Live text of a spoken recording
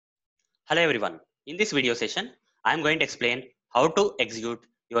Hello everyone. In this video session, I am going to explain how to execute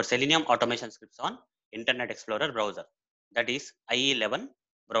your Selenium automation scripts on Internet Explorer browser, that is IE11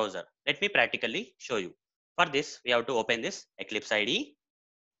 browser. Let me practically show you. For this, we have to open this Eclipse IDE.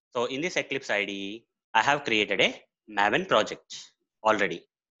 So in this Eclipse IDE, I have created a Maven project already.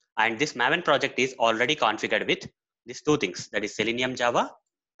 And this Maven project is already configured with these two things, that is Selenium Java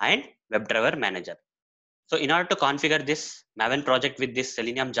and WebDriver Manager. So in order to configure this Maven project with this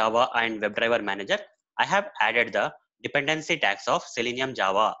Selenium Java and WebDriver Manager, I have added the dependency tags of Selenium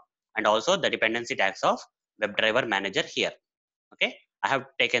Java and also the dependency tags of WebDriver Manager here. Okay, I have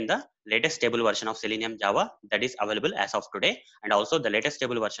taken the latest stable version of Selenium Java that is available as of today, and also the latest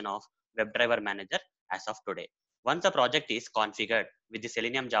stable version of WebDriver Manager as of today. Once the project is configured with the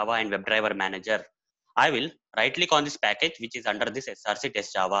Selenium Java and WebDriver Manager, I will right click on this package which is under this src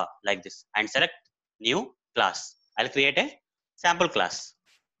test Java like this and select new class. I'll create a sample class.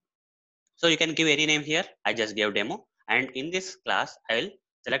 So you can give any name here. I just gave demo, and in this class I will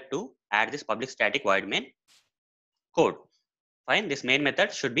select to add this public static void main code. Fine, this main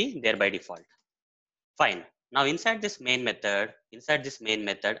method should be there by default. Fine. Now inside this main method,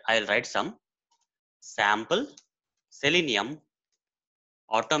 I'll write some sample Selenium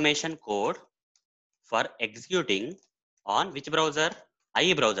automation code for executing on which browser?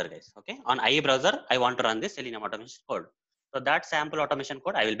 IE browser, guys. Okay, on IE browser, I want to run this Selenium automation code. So that sample automation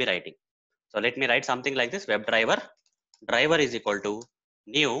code I will be writing. So let me write something like this: WebDriver driver is equal to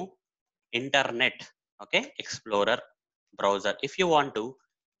new Internet, okay, Explorer browser. If you want to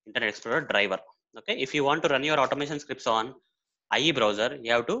Internet Explorer driver, okay, if you want to run your automation scripts on IE browser,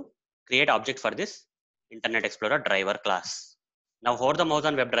 you have to create object for this Internet Explorer driver class. Now hover the mouse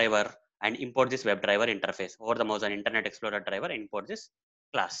on WebDriver and import this WebDriver interface. Hover the mouse on Internet Explorer driver and import this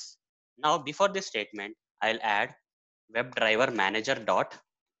class. Now before this statement, I'll add WebDriver manager dot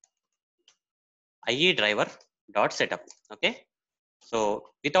IE driver dot setup. Okay. So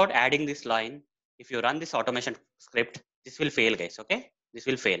without adding this line, if you run this automation script, this will fail, guys. Okay, this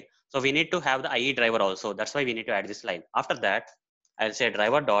will fail. So we need to have the IE driver also. That's why we need to add this line. After that, I'll say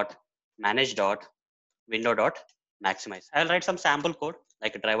driver dot manage dot window dot maximize. I'll write some sample code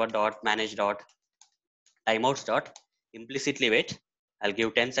like driver dot manage dot timeouts dot implicitly wait. I'll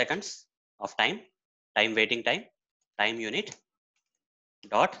give 10 seconds of time waiting time unit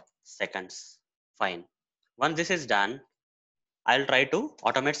dot seconds. Fine. Once this is done, I'll try to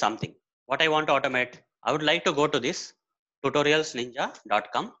automate something. What I want to automate, I would like to go to this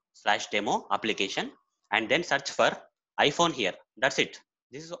tutorialsninja.com/demo application and then search for iPhone here. That's it.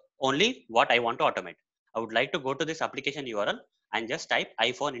 This is only what I want to automate. I would like to go to this application URL and just type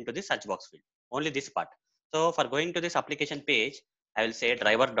iPhone into the search box field. Only this part. So for going to this application page, I will say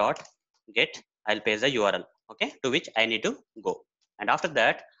driver.get. I'll paste the URL, okay, to which I need to go. And after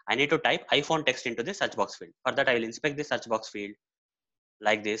that, I need to type iPhone text into the search box field. For that, I will inspect the search box field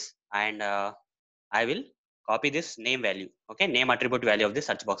like this, and I will copy this name value, okay, name attribute value of the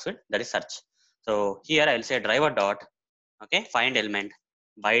search box field, that is search. So here I will say driver dot, okay, find element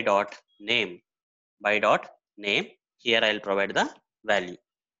by dot name, here I will provide the value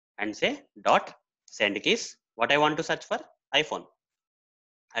and say dot send keys. What I want to search for? iPhone.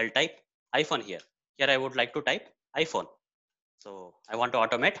 I'll type iPhone here. Here I would like to type iPhone. So I want to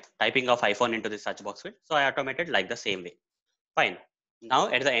automate typing of iPhone into the search box field. So I automated like the same way. Fine. Now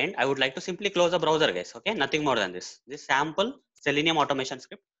at the end, I would like to simply close the browser, guys. Okay, nothing more than this. This sample Selenium automation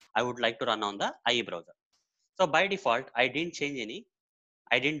script I would like to run on the IE browser. So by default, I didn't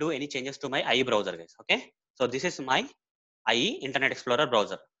do any changes to my IE browser, guys. Okay, so this is my IE Internet Explorer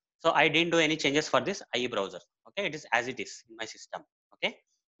browser. So I didn't do any changes for this IE browser. Okay, it is as it is in my system. Okay,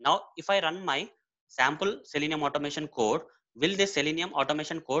 now if I run my sample Selenium automation code, will this Selenium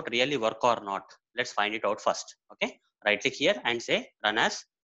automation code really work or not? Let's find it out first. Okay, right click here and say run as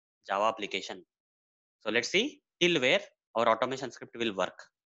Java application. So let's see till where our automation script will work,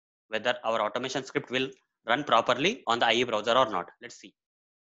 whether our automation script will run properly on the IE browser or not. Let's see.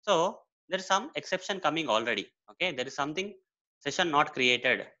 So there is some exception coming already. Okay, there is something session not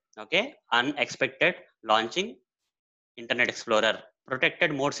created. Okay, unexpected launching Internet Explorer,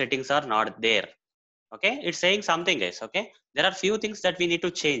 protected mode settings are not there. Okay, it's saying something, guys. Okay, there are few things that we need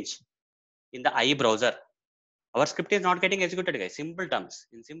to change in the IE browser. Our script is not getting executed, guys. Simple terms.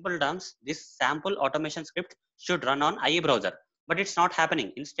 In simple terms, this sample automation script should run on IE browser, but it's not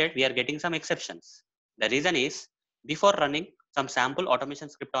happening. Instead, we are getting some exceptions. The reason is before running some sample automation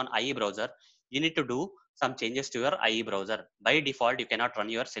script on IE browser, you need to do some changes to your IE browser. By default, you cannot run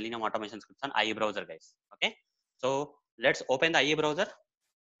your Selenium automation scripts on IE browser, guys. Okay. So let's open the IE browser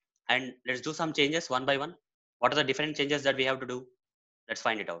and let's do some changes one by one. What are the different changes that we have to do? Let's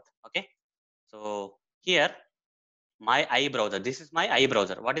find it out. Okay. So here my IE browser, this is my IE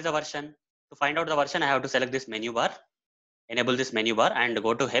browser. What is the version? To find out the version, I have to select this menu bar, enable this menu bar and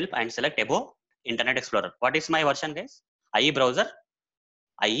go to help and select above Internet Explorer. What is my version, guys? IE browser,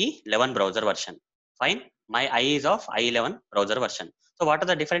 IE 11 browser version. Fine. My IE is of IE 11 browser version. So what are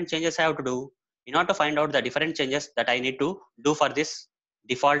the different changes I have to do? In order to find out the different changes that I need to do for this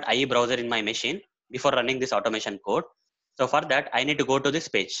default IE browser in my machine before running this automation code. So for that, I need to go to this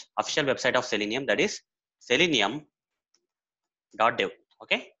page, official website of Selenium, that is selenium.dev.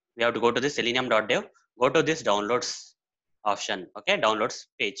 Okay. We have to go to this selenium.dev, go to this downloads option. Okay. Downloads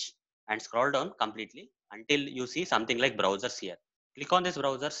page and scroll down completely until you see something like browsers here. Click on this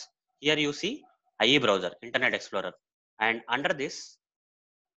browsers. Here you see IE browser, Internet Explorer. And under this,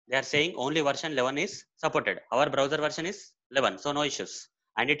 they are saying only version 11 is supported. Our browser version is 11, so no issues.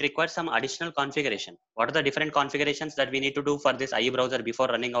 And it requires some additional configuration. What are the different configurations that we need to do for this IE browser before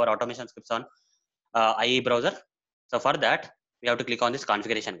running our automation scripts on IE browser? So for that, we have to click on this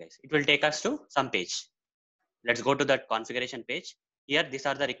configuration, guys. It will take us to some page. Let's go to that configuration page. Here, these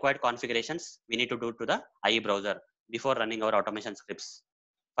are the required configurations we need to do to the IE browser before running our automation scripts.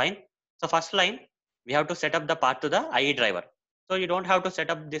 Fine. So first line, we have to set up the path to the IE driver. So you don't have to set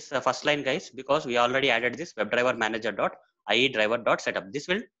up this first line, guys, because we already added this WebDriver Manager dot IE driver dot setup. This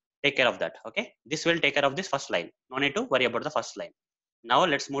will take care of that. Okay. This will take care of this first line. No need to worry about the first line. Now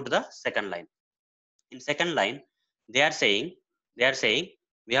let's move to the second line. In second line, they are saying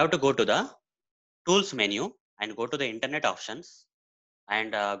we have to go to the tools menu and go to the internet options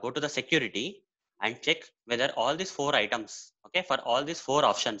and go to the security and check whether all these four items, okay, for all these four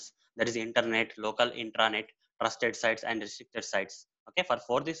options, that is internet, local, intranet, trusted sites and restricted sites, okay,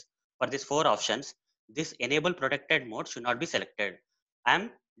 for these four options, this enable protected mode should not be selected. I'm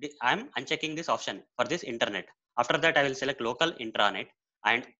unchecking this option for this internet. After that, I will select local, intranet,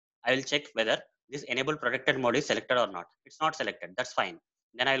 and I will check whether this enable protected mode is selected or not. It's not selected, that's fine.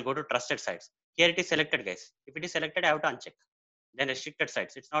 Then I will go to trusted sites. Here it is selected, guys. If it is selected, I have to uncheck. Then restricted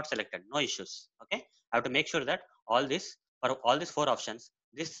sites, it's not selected, no issues. Okay, I have to make sure that all this, for all these four options,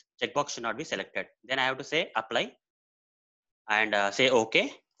 this checkbox should not be selected. Then I have to say apply and say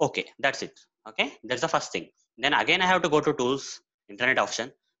okay, that's it. Okay, that's the first thing. Then again I have to go to tools, internet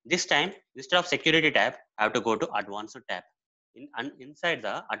option. This time, instead of security tab, I have to go to advanced tab. Inside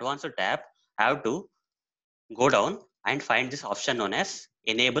the advanced tab, I have to go down and find this option known as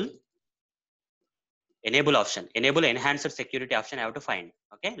enable option, enable enhanced security option. I have to find.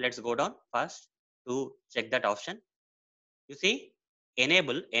 Okay, let's go down first to check that option. You see,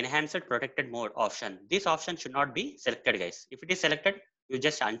 enable enhanced protected mode option, this option should not be selected, guys. If it is selected, you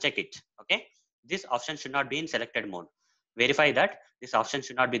just uncheck it. Okay, this option should not be in selected mode. Verify that this option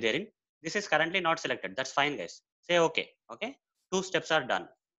should not be there in. This is currently not selected, that's fine, guys. Say okay. Okay, two steps are done.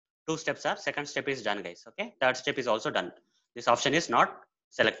 Two steps are, second step is done, guys. Okay, third step is also done. This option is not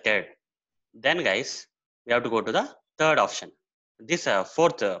selected. Then, guys, we have to go to the third option. This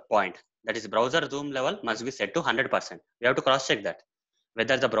fourth point, that is browser zoom level must be set to 100%. We have to cross check that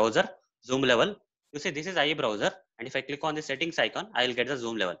whether the browser zoom level, you see this is IE browser, and if I click on the settings icon, I will get the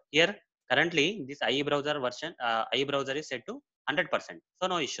zoom level. Here currently this IE browser version, IE browser is set to 100%, so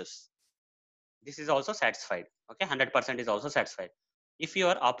no issues. This is also satisfied. Okay, 100% is also satisfied. If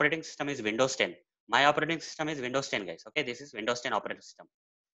your operating system is Windows 10, my operating system is Windows 10, guys. Okay, this is Windows 10 operating system.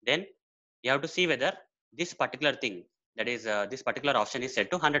 Then you have to see whether this particular thing, that is this particular option is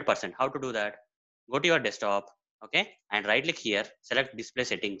set to 100%. How to do that? Go to your desktop, okay, and right click here, select display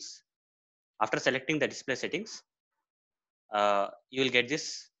settings. After selecting the display settings, you will get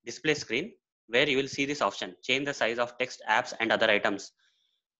this display screen where you will see this option, change the size of text, apps and other items.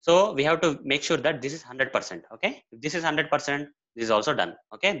 So we have to make sure that this is 100%. Okay, if this is 100%, this is also done.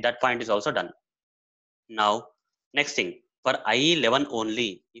 Okay, that point is also done. Now, next thing, for IE 11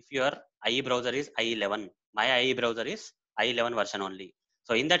 only, if your IE browser is IE 11, my IE browser is IE 11 version only.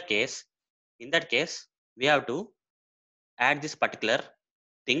 So in that case, we have to add this particular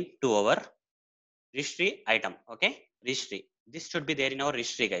thing to our registry item. Okay, registry. This should be there in our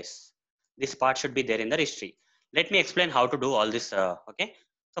registry, guys. This part should be there in the registry. Let me explain how to do all this. Okay.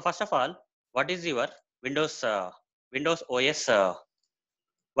 So first of all, what is your Windows OS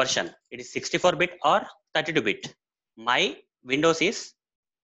version? It is 64-bit or 32-bit. My Windows is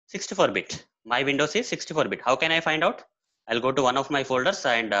 64-bit. My Windows is 64-bit. How can I find out? I'll go to one of my folders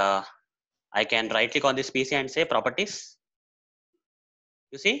and I can right click on this PC and say properties.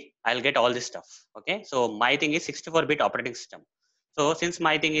 You see, I'll get all this stuff. Okay, so my thing is 64-bit operating system. So since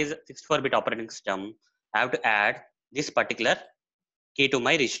my thing is 64-bit operating system, I have to add this particular key to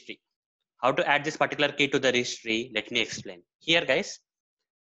my registry. How to add this particular key to the registry? Let me explain. Here, guys,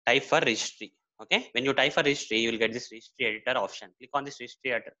 type for registry. Okay, when you type for registry, you will get this registry editor option. Click on this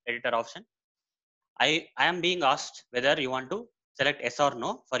registry editor option. I am being asked whether you want to select yes or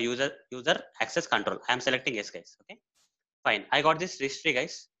no for user access control. I am selecting yes, guys. Okay, fine. I got this registry,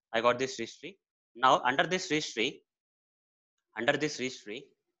 guys. I got this registry. Now under this registry,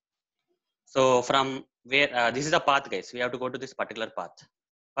 so from where this is the path, guys. We have to go to this particular path.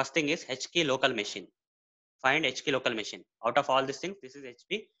 First thing is HK local machine. Find HK local machine. Out of all these things, this is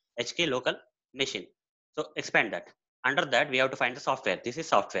HK local machine. So expand that. Under that, we have to find the software. This is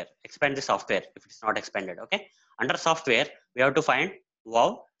software. Expand the software if it's not expanded. Okay. Under software, we have to find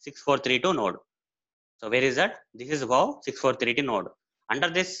wow 6432 node. So where is that? This is wow 6432 node. Under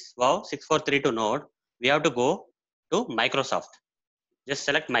this wow 6432 node, we have to go to Microsoft. Just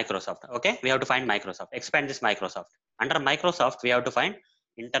select Microsoft. Okay. We have to find Microsoft. Expand this Microsoft. Under Microsoft, we have to find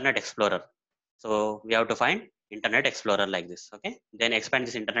Internet Explorer. So we have to find Internet Explorer like this. Okay. Then expand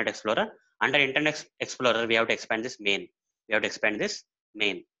this Internet Explorer. Under Internet Explorer, we have to expand this main. We have to expand this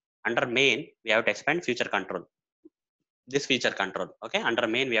main. Under main, we have to expand feature control. This feature control. Okay. Under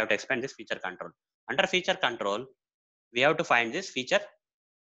main, we have to expand this feature control. Under feature control, we have to find this feature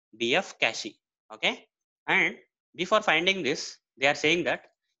BF cache. Okay. And before finding this, they are saying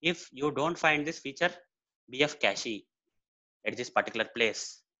that if you don't find this feature BF cache at this particular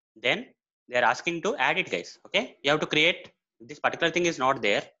place, then they are asking to add it, guys. Okay, you have to create, this particular thing is not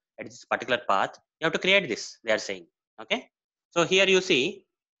there at this particular path, you have to create this, they are saying. Okay, so here you see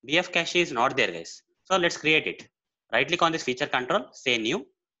BF cache is not there, guys. So let's create it. Right click on this feature control, say new,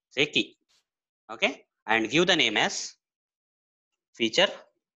 say key. Okay, and give the name as feature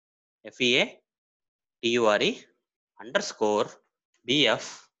FEATURE underscore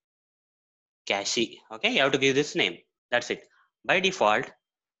BF cache. Okay, you have to give this name. That's it. By default,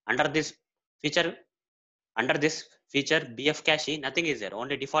 under this feature BF cache, nothing is there,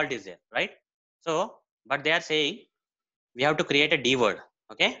 only default is there, right? So but they are saying we have to create a D word.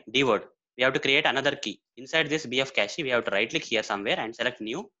 Okay, D word, we have to create another key inside this BF cache. We have to right click here somewhere and select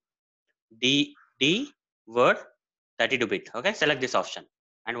new D word 32-bit. Okay, select this option.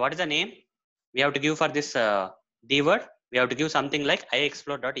 And what is the name we have to give for this D word? We have to give something like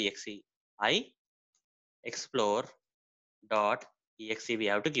iexplore.exe. iexplore.exe we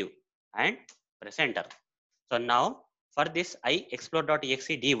have to give and press enter. So now for this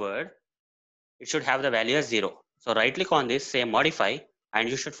iexplore.exe D word, it should have the value as 0. So right click on this, say modify, and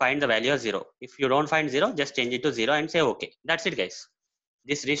you should find the value as 0. If you don't find 0, just change it to 0 and say okay. That's it, guys.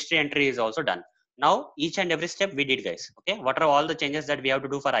 This registry entry is also done. Now each and every step we did, guys. Okay, what are all the changes that we have to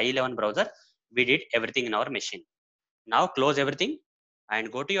do for IE11 browser? We did everything in our machine. Now close everything and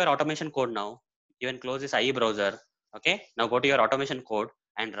go to your automation code now. Even close this IE browser. Okay, now go to your automation code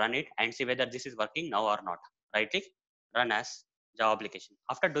and run it and see whether this is working now or not. Right click, run as Java application.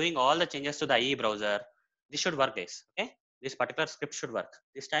 After doing all the changes to the IE browser, this should work, guys. Okay, this particular script should work.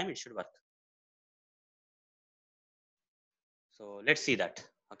 This time it should work. So let's see that.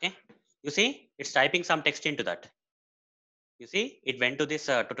 Okay, you see it's typing some text into that. You see it went to this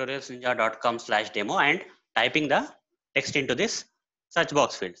tutorialsninja.com/demo and typing the text into this search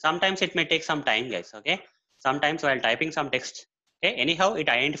box field. Sometimes it may take some time, guys. Okay, sometimes while typing some text, okay, anyhow it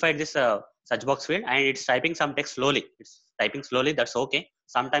identified this search box field and it's typing some text slowly. It's typing slowly, that's okay.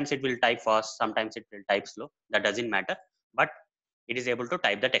 Sometimes it will type fast, sometimes it will type slow, that doesn't matter, but it is able to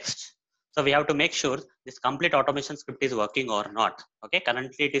type the text. So we have to make sure this complete automation script is working or not. Okay,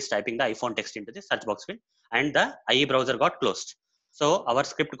 currently it is typing the iPhone text into the search box field and the IE browser got closed. So our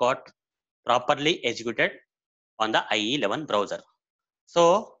script got properly executed on the IE11 browser.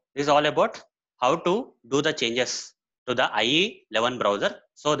 So this is all about how to do the changes to the IE11 browser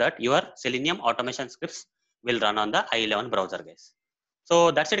so that your Selenium automation scripts will run on the IE11 browser, guys.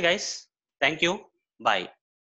 So that's it, guys. Thank you. Bye.